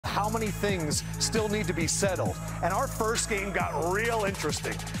how many things still need to be settled. And our first game got real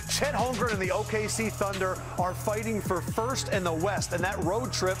interesting. Chet Holmgren and the OKC Thunder are fighting for first in the West, and that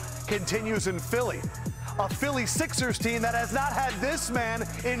road trip continues in Philly. A Philly Sixers team that has not had this man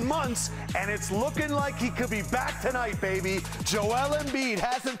in months, and it's looking like he could be back tonight, baby. Joel Embiid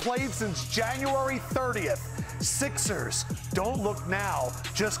hasn't played since January 30th. Sixers, don't look now,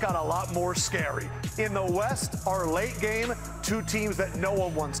 just got a lot more scary. In the West, our late game, two teams that no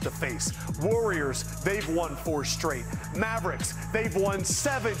one wants to face. Warriors, they've won 4 straight. Mavericks, they've won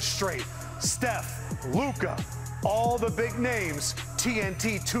 7 straight. Steph, Luka, all the big names.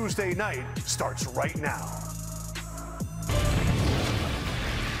 TNT Tuesday night starts right now.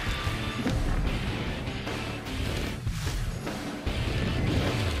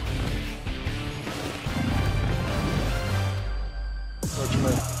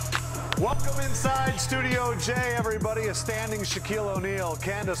 Welcome inside Studio J, everybody. A standing Shaquille O'Neal,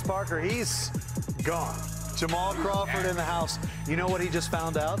 Candace Parker, he's gone. Jamal Crawford in the house. You know what he just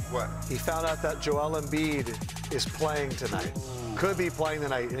found out? What? He found out that Joel Embiid is playing tonight. Could be playing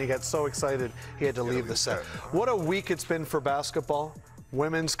tonight, and he got so excited he had to leave the set. What a week it's been for basketball.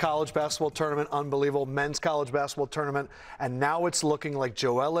 Women's college basketball tournament, unbelievable. Men's college basketball tournament, and now it's looking like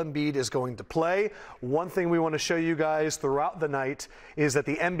Joel Embiid is going to play. One thing we want to show you guys throughout the night is that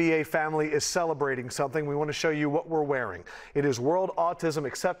the NBA family is celebrating something. We want to show you what we're wearing. It is World Autism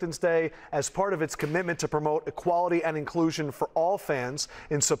Acceptance Day as part of its commitment to promote equality and inclusion for all fans.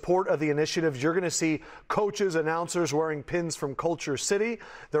 In support of the initiative, you're going to see coaches, announcers wearing pins from Culture City.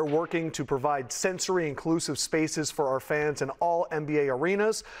 They're working to provide sensory inclusive spaces for our fans in all NBA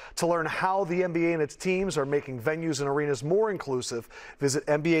arenas. To learn how the NBA and its teams are making venues and arenas more inclusive, visit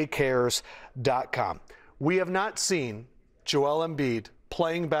NBAcares.com. We have not seen Joel Embiid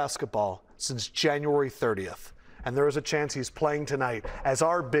playing basketball since January 30th, and there is a chance he's playing tonight as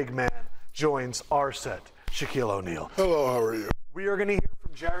our big man joins our set, Shaquille O'Neal. Hello, how are you? We are going to hear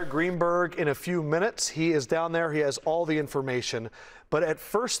from Jared Greenberg in a few minutes. He is down there. He has all the information. But at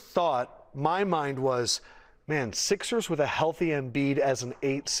first thought, my mind was, man, Sixers with a healthy Embiid as an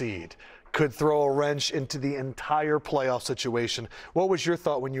 8 seed could throw a wrench into the entire playoff situation. What was your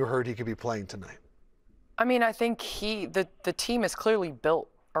thought when you heard he could be playing tonight? I mean, I think the team is clearly built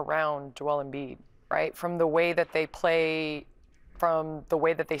around Joel Embiid, right? From the way that they play, from the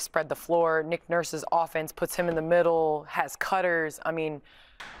way that they spread the floor. Nick Nurse's offense puts him in the middle, has cutters. I mean,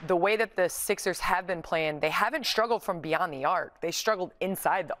 the way that the Sixers have been playing, they haven't struggled from beyond the arc. They struggled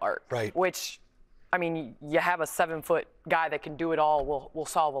inside the arc, right? Which, I mean, you have a 7-foot guy that can do it all. Will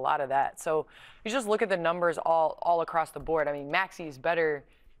solve a lot of that. So you just look at the numbers all across the board. I mean, Maxey is better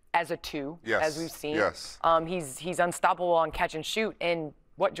as a 2, as we've seen. Yes. He's unstoppable on catch and shoot, and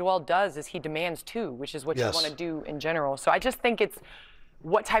what Joel does is he demands 2, which is what you want to do in general. So I just think it's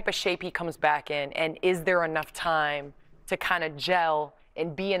what type of shape he comes back in, and is there enough time to kind of gel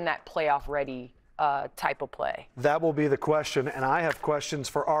and be in that playoff ready type of play? That will be the question, and I have questions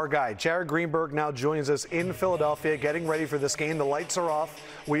for our guy. Jared Greenberg now joins us in Philadelphia, getting ready for this game. The lights are off.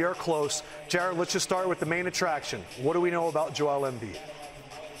 We are close. Jared, let's just start with the main attraction. What do we know about Joel Embiid?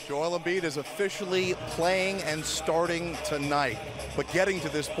 Joel Embiid is officially playing and starting tonight. But getting to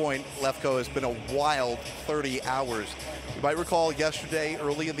this point, Lefko, has been a wild 30 hours. You might recall yesterday,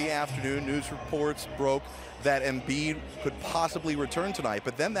 early in the afternoon, news reports broke that Embiid could possibly return tonight.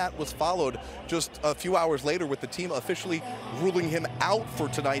 But then that was followed just a few hours later with the team officially ruling him out for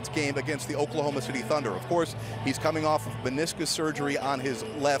tonight's game against the Oklahoma City Thunder. Of course, he's coming off of meniscus surgery on his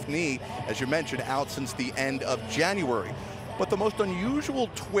left knee, as you mentioned, out since the end of January. But the most unusual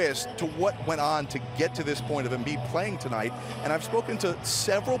twist to what went on to get to this point of Embiid playing tonight, and I've spoken to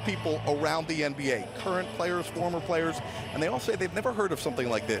several people around the NBA, current players, former players, and they all say they've never heard of something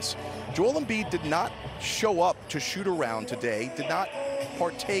like this. Joel Embiid did not show up to shoot around today, did not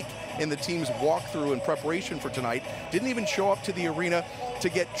partake in the team's walkthrough in preparation for tonight, didn't even show up to the arena to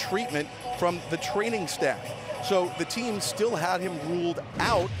get treatment from the training staff. So the team still had him ruled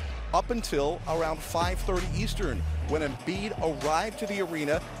out up until around 5:30 Eastern, when Embiid arrived to the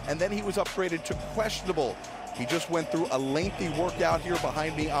arena, and then he was upgraded to questionable. He just went through a lengthy workout here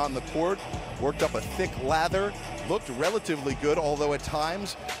behind me on the court, worked up a thick lather, looked relatively good, although at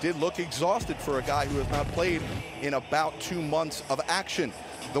times did look exhausted for a guy who has not played in about 2 months of action.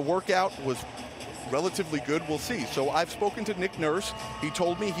 The workout was relatively good. We'll see. So I've spoken to Nick Nurse. He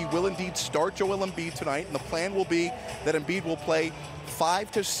told me he will indeed start Joel Embiid tonight, and the plan will be that Embiid will play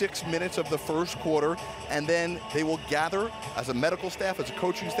 5 to 6 minutes of the first quarter, and then they will gather as a medical staff, as a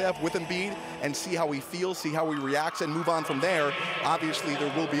coaching staff with Embiid, and see how he feels, see how he reacts, and move on from there. Obviously,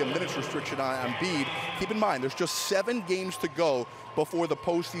 there will be a minutes restriction on Embiid. Keep in mind, there's just 7 games to go before the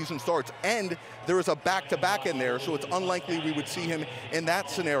postseason starts. And there is a back-to-back in there, so it's unlikely we would see him in that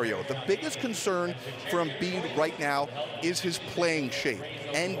scenario. The biggest concern for Embiid right now is his playing shape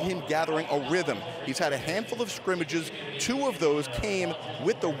and him gathering a rhythm. He's had a handful of scrimmages. 2 of those came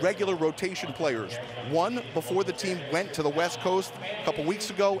with the regular rotation players. 1 before the team went to the West Coast a couple weeks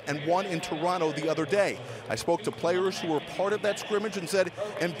ago, and 1 in Toronto the other day. I spoke to players who were part of that scrimmage and said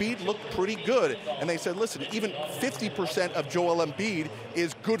Embiid looked pretty good. And they said, listen, even 50% of Joel Embiid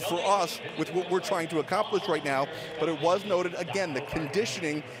is good for us with what we're trying to accomplish right now. But it was noted, again, the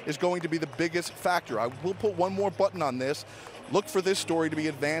conditioning is going to be the biggest factor. I will put one more button on this. Look for this story to be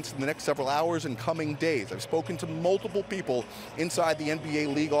advanced in the next several hours and coming days. I've spoken to multiple people inside the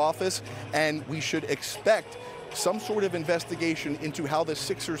NBA league office, and we should expect some sort of investigation into how the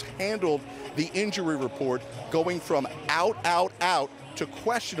Sixers handled the injury report, going from out to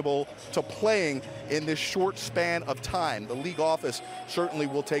questionable to playing in this short span of time. The league office certainly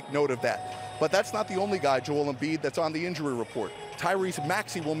will take note of that. But that's not the only guy, Joel Embiid, that's on the injury report. Tyrese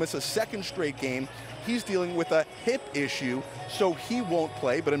Maxey will miss a 2nd straight game. He's dealing with a hip issue, so he won't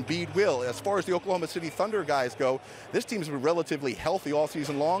play, but Embiid will. As far as the Oklahoma City Thunder guys go, this team's been relatively healthy all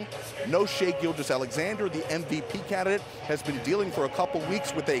season long. No Shai Gilgeous-Alexander, the MVP candidate, has been dealing for a couple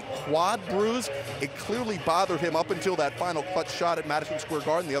weeks with a quad bruise. It clearly bothered him up until that final clutch shot at Madison Square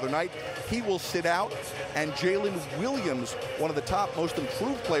Garden the other night. He will sit out, and Jalen Williams, one of the top most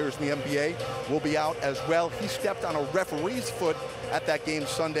improved players in the NBA, will be out as well. He stepped on a referee's foot at that game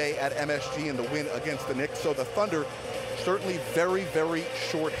Sunday at MSG in the win against the Knicks. So the Thunder certainly very, very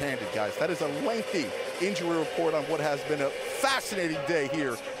short-handed, guys. That is a lengthy injury report on what has been a fascinating day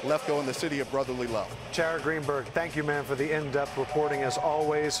here, Lefko, in the city of brotherly love. Jared Greenberg, thank you, man, for the in-depth reporting as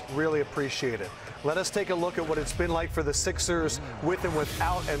always. Really appreciate it. Let us take a look at what it's been like for the Sixers with and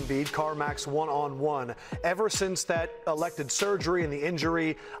without Embiid, Carmack's one-on-one. Ever since that elected surgery and the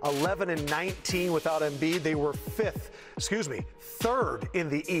injury, 11-19 without Embiid. They were third in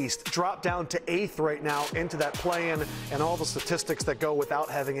the East, dropped down to 8th right now into that play-in, and all the statistics that go without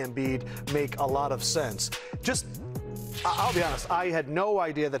having Embiid make a lot of sense. I'll be honest, I had no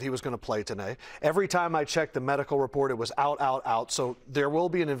idea that he was going to play today. Every time I checked the medical report, it was out. So there will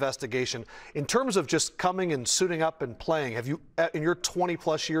be an investigation. In terms of just coming and suiting up and playing, have you, in your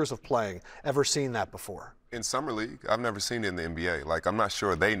 20-plus years of playing, ever seen that before? In Summer League, I've never seen it in the NBA. Like, I'm not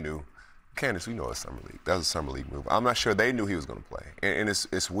sure they knew. Candace, we know it's Summer League. That was a Summer League move. I'm not sure they knew he was going to play. And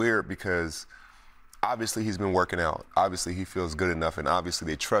it's weird because obviously he's been working out. Obviously he feels good enough, and obviously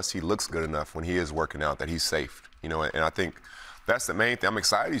they trust he looks good enough when he is working out that he's safe. You know, and I think that's the main thing. I'm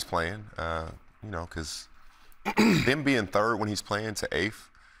excited he's playing, because them being 3rd when he's playing to 8th,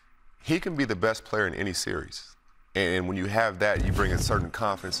 he can be the best player in any series. And when you have that, you bring a certain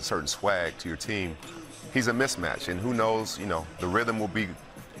confidence, a certain swag to your team. He's a mismatch, and who knows, the rhythm will be,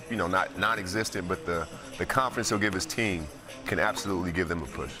 not non-existent, but the confidence he'll give his team can absolutely give them a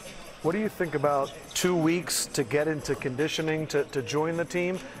push. What do you think about 2 weeks to get into conditioning to join the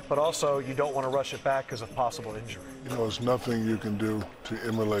team, but also you don't want to rush it back because of possible injury? It's nothing you can do to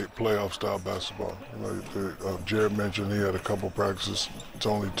emulate playoff-style basketball. Jared mentioned he had a couple practices. It's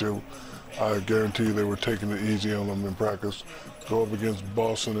only 2. I guarantee you they were taking it easy on him in practice. Go up against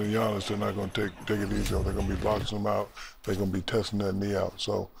Boston and Giannis, they're not going to take it easy. They're going to be boxing him out. They're going to be testing that knee out.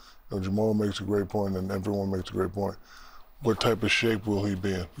 So Jamal makes a great point, and everyone makes a great point. What type of shape will he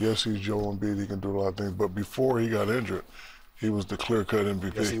be in? Yes, he's Joel Embiid. He can do a lot of things. But before he got injured, he was the clear-cut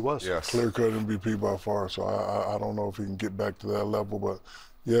MVP. Yes, he was. Yes. Clear-cut MVP by far. So I don't know if he can get back to that level. But,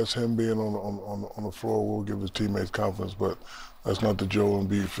 yes, him being on the floor will give his teammates confidence. But that's not the Joel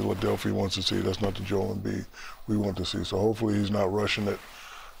Embiid Philadelphia wants to see. That's not the Joel Embiid we want to see. So hopefully he's not rushing it.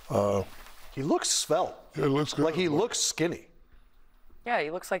 He looks svelte. Yeah, it looks good. Like he looks skinny. Yeah,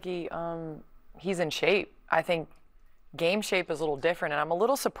 he looks like he's in shape. I think game shape is a little different, and I'm a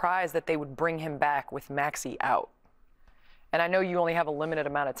little surprised that they would bring him back with Maxey out. And I know you only have a limited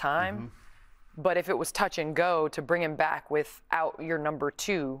amount of time, but if it was touch and go to bring him back without your number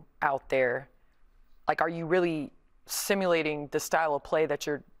 2 out there, like, are you really simulating the style of play that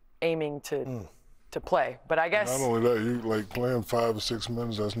you're aiming to play? But I guess not only that, you playing 5 or 6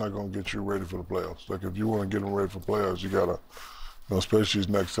 minutes, that's not going to get you ready for the playoffs. Like, if you want to get them ready for playoffs, you got to, especially these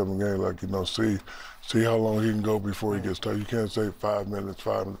next 7 games, see how long he can go before he gets tired. You can't say 5 minutes,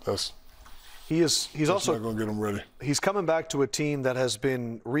 5 minutes. He's also not going to get him ready. He's coming back to a team that has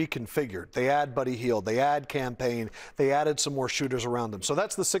been reconfigured. They add Buddy Hield. They add Campaign. They added some more shooters around them. So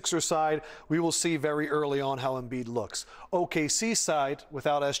that's the Sixers side. We will see very early on how Embiid looks. OKC side,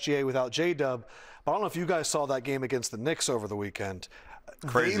 without SGA, without J-Dub. But I don't know if you guys saw that game against the Knicks over the weekend.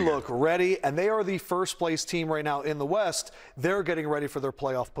 Crazy. They look ready, and they are the first-place team right now in the West. They're getting ready for their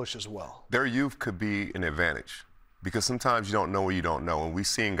playoff push as well. Their youth could be an advantage because sometimes you don't know what you don't know. And we've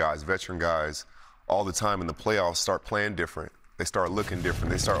seen guys, veteran guys, all the time in the playoffs start playing different. They start looking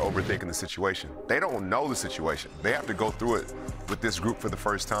different. They start overthinking the situation. They don't know the situation. They have to go through it with this group for the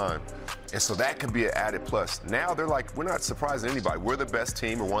first time. And so that can be an added plus. Now they're like, we're not surprising anybody. We're the best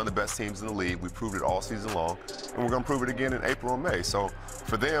team. We're one of the best teams in the league. We proved it all season long. And we're going to prove it again in April and May. So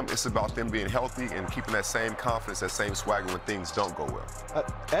for them, it's about them being healthy and keeping that same confidence, that same swagger when things don't go well.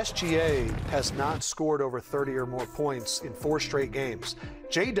 SGA has not scored over 30 or more points in 4 straight games.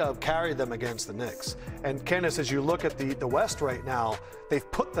 J-Dub carried them against the Knicks. And Kenneth, as you look at the West right now, they've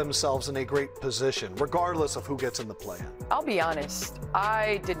put themselves in a great position, regardless of who gets in the play-in. I'll be honest,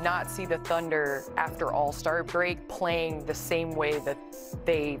 I did not see the Thunder after All-Star break playing the same way that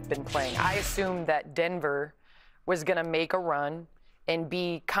they've been playing. I assumed that Denver was going to make a run and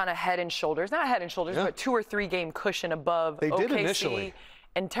be kind of head and shoulders, not head and shoulders, but 2 or 3 game cushion above They did OKC initially.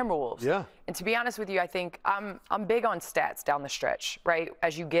 and Timberwolves. Yeah. And to be honest with you, I think I'm big on stats down the stretch, right,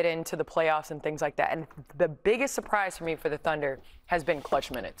 as you get into the playoffs and things like that. And the biggest surprise for me for the Thunder has been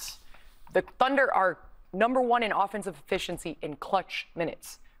clutch minutes. The Thunder are #1 in offensive efficiency in clutch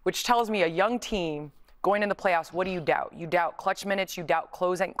minutes, which tells me a young team going in the playoffs, what do you doubt? You doubt clutch minutes, you doubt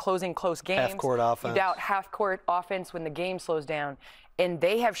closing close games. Half-court offense. You doubt half-court offense when the game slows down. And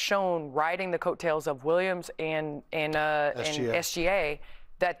they have shown, riding the coattails of Williams and SGA,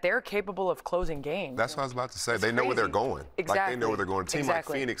 that they're capable of closing games. That's what I was about to say. They know where they're going. Exactly. Like they know where they're going. A team like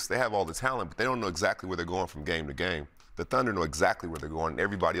Phoenix, they have all the talent, but they don't know exactly where they're going from game to game. The Thunder know exactly where they're going, and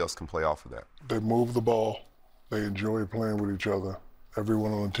everybody else can play off of that. They move the ball. They enjoy playing with each other.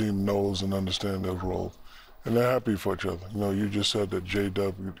 Everyone on the team knows and understands their role. And they're happy for each other. You know, you just said that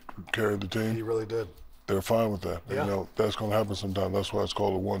J-Dub carried the team. He really did. They're fine with that. Yeah. You know, that's going to happen sometimes. That's why it's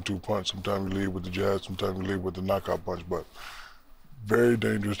called a 1-2 punch. Sometimes you lead with the jab, sometimes you lead with the knockout punch. But very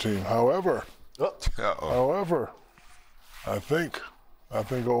dangerous team. However, I think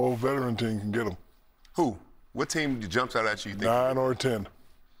an old veteran team can get them. Who? What team jumps out at you? 9 or 10.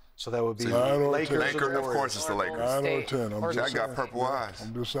 So that would be 9 or Lakers. 10. Or the Of course, it's the Lakers. 9 or 10. I'm I just got saying. purple eyes.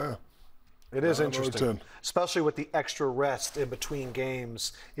 I'm just saying. It is 9 or interesting, 10. especially with the extra rest in between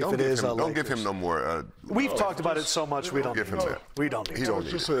games. If Don't it is don't give him no more. We've talked about it so much. We don't give him need that. We don't need He to. don't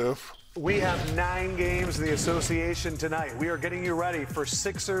It's need just it. a if. We have 9 games in the association tonight. We are getting you ready for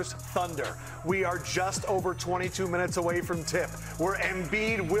Sixers Thunder. We are just over 22 minutes away from tip, where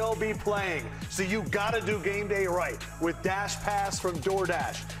Embiid will be playing. So you got to do game day right with Dash Pass from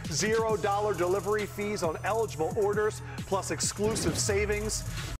DoorDash. $0 delivery fees on eligible orders, plus exclusive savings.